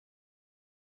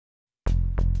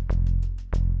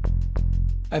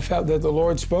I felt that the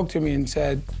Lord spoke to me and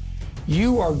said,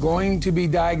 "You are going to be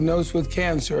diagnosed with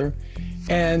cancer,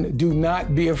 and do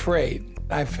not be afraid."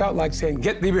 I felt like saying,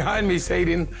 "Get thee behind me,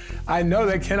 Satan. I know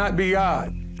that cannot be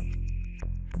God."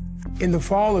 In the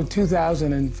fall of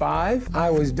 2005,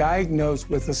 I was diagnosed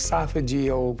with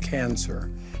esophageal cancer.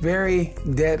 Very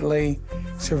deadly.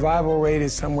 Survival rate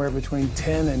is somewhere between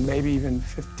 10 and maybe even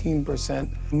 15%.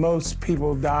 Most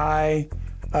people die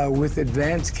with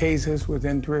advanced cases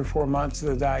within 3 or 4 months of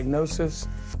the diagnosis.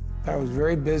 I was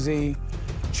very busy.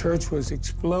 Church was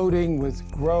exploding with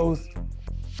growth.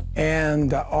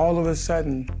 And all of a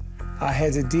sudden, I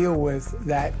had to deal with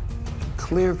that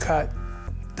clear-cut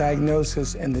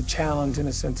diagnosis and the challenge and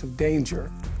a sense of danger.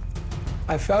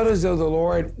 I felt as though the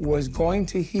Lord was going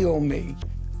to heal me,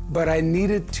 but I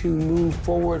needed to move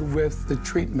forward with the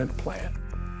treatment plan.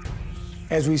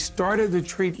 As we started the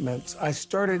treatments, I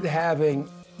started having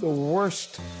the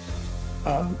worst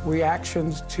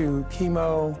reactions to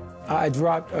chemo. I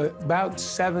dropped about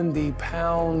 70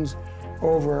 pounds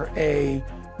over a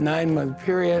 9-month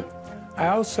period. I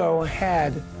also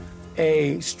had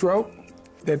a stroke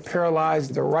that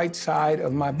paralyzed the right side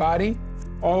of my body.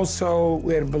 Also,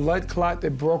 we had a blood clot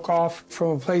that broke off from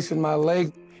a place in my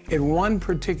leg. At one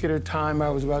particular time, I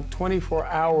was about 24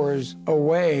 hours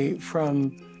away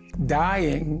from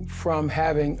dying from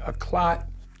having a clot.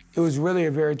 It was really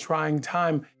a very trying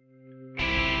time.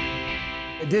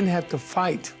 I didn't have to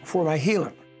fight for my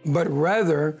healing, but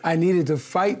rather I needed to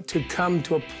fight to come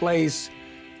to a place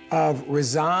of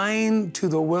resign to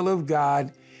the will of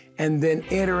God and then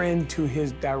enter into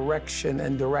his direction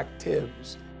and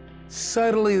directives.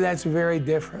 Subtly, that's very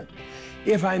different.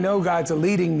 If I know God's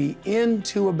leading me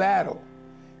into a battle,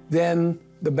 then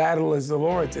the battle is the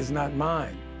Lord's, it's not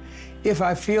mine. If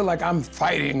I feel like I'm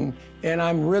fighting and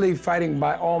I'm really fighting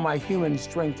by all my human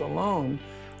strength alone,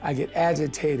 I get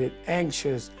agitated,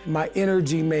 anxious, my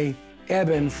energy may ebb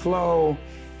and flow,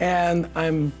 and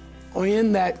I'm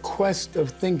in that quest of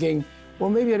thinking, well,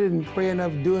 maybe I didn't pray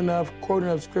enough, do enough, quote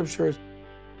enough scriptures.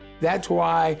 That's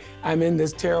why I'm in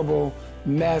this terrible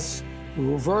mess.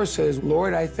 Versus,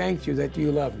 Lord, I thank you that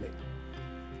you love me.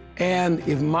 And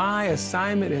if my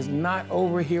assignment is not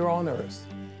over here on earth,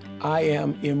 I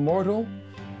am immortal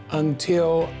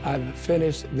until I've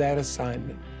finished that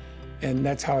assignment. And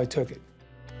that's how I took it.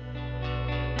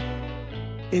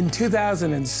 In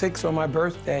 2006, on my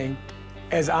birthday,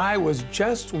 as I was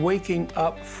just waking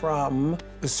up from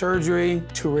the surgery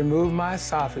to remove my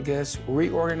esophagus,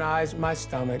 reorganize my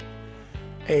stomach,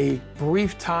 a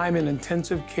brief time in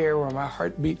intensive care where my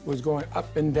heartbeat was going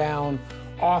up and down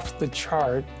off the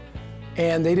chart,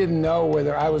 and they didn't know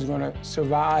whether I was going to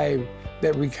survive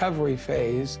that recovery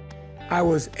phase, I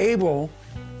was able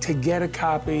to get a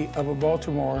copy of a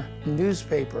Baltimore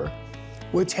newspaper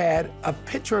which had a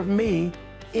picture of me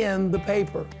in the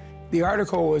paper. The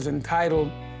article was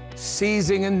entitled,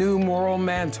 "Seizing a New Moral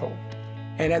Mantle."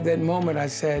 And at that moment I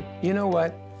said, you know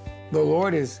what? The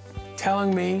Lord is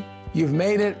telling me, you've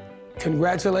made it,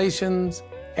 congratulations,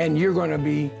 and you're going to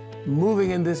be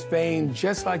moving in this vein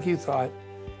just like you thought,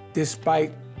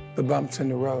 despite the bumps in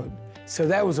the road. So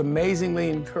that was amazingly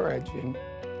encouraging.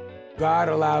 God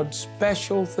allowed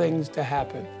special things to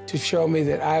happen to show me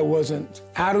that I wasn't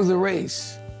out of the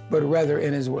race, but rather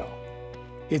in his will.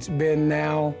 It's been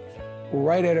now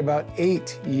right at about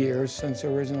 8 years since the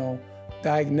original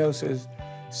diagnosis,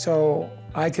 so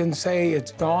I can say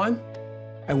it's gone.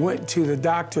 I went to the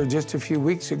doctor just a few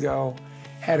weeks ago,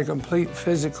 had a complete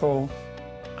physical.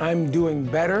 I'm doing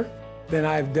better than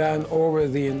I've done over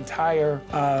the entire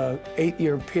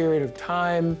 8-year period of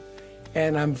time,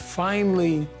 and I'm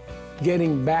finally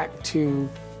getting back to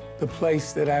the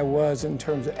place that I was in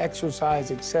terms of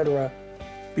exercise, etc.,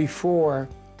 before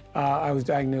I was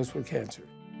diagnosed with cancer.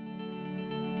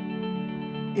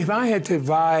 If I had to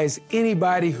advise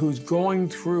anybody who's going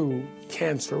through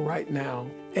cancer right now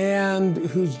and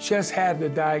who's just had the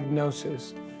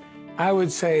diagnosis, I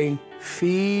would say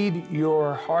feed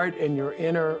your heart and your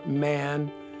inner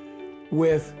man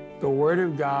with the Word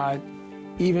of God,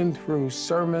 even through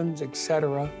sermons,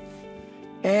 etc.,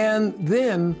 and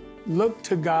then look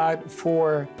to God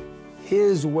for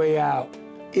his way out.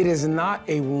 It is not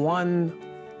a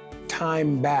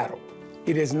one-time battle.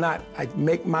 It is not, I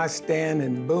make my stand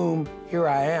and boom, here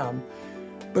I am.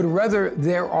 But rather,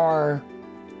 there are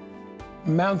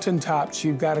mountaintops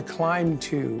you've got to climb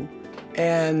to,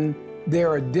 and there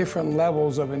are different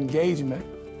levels of engagement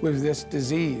with this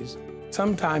disease.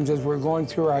 Sometimes as we're going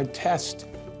through our tests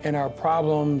and our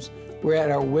problems, we're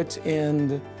at our wits'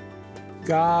 end.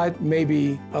 God may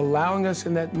be allowing us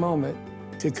in that moment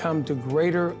to come to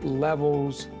greater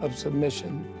levels of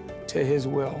submission to his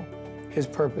will. His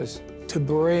purpose to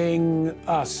bring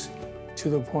us to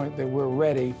the point that we're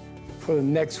ready for the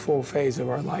next full phase of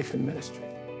our life and ministry.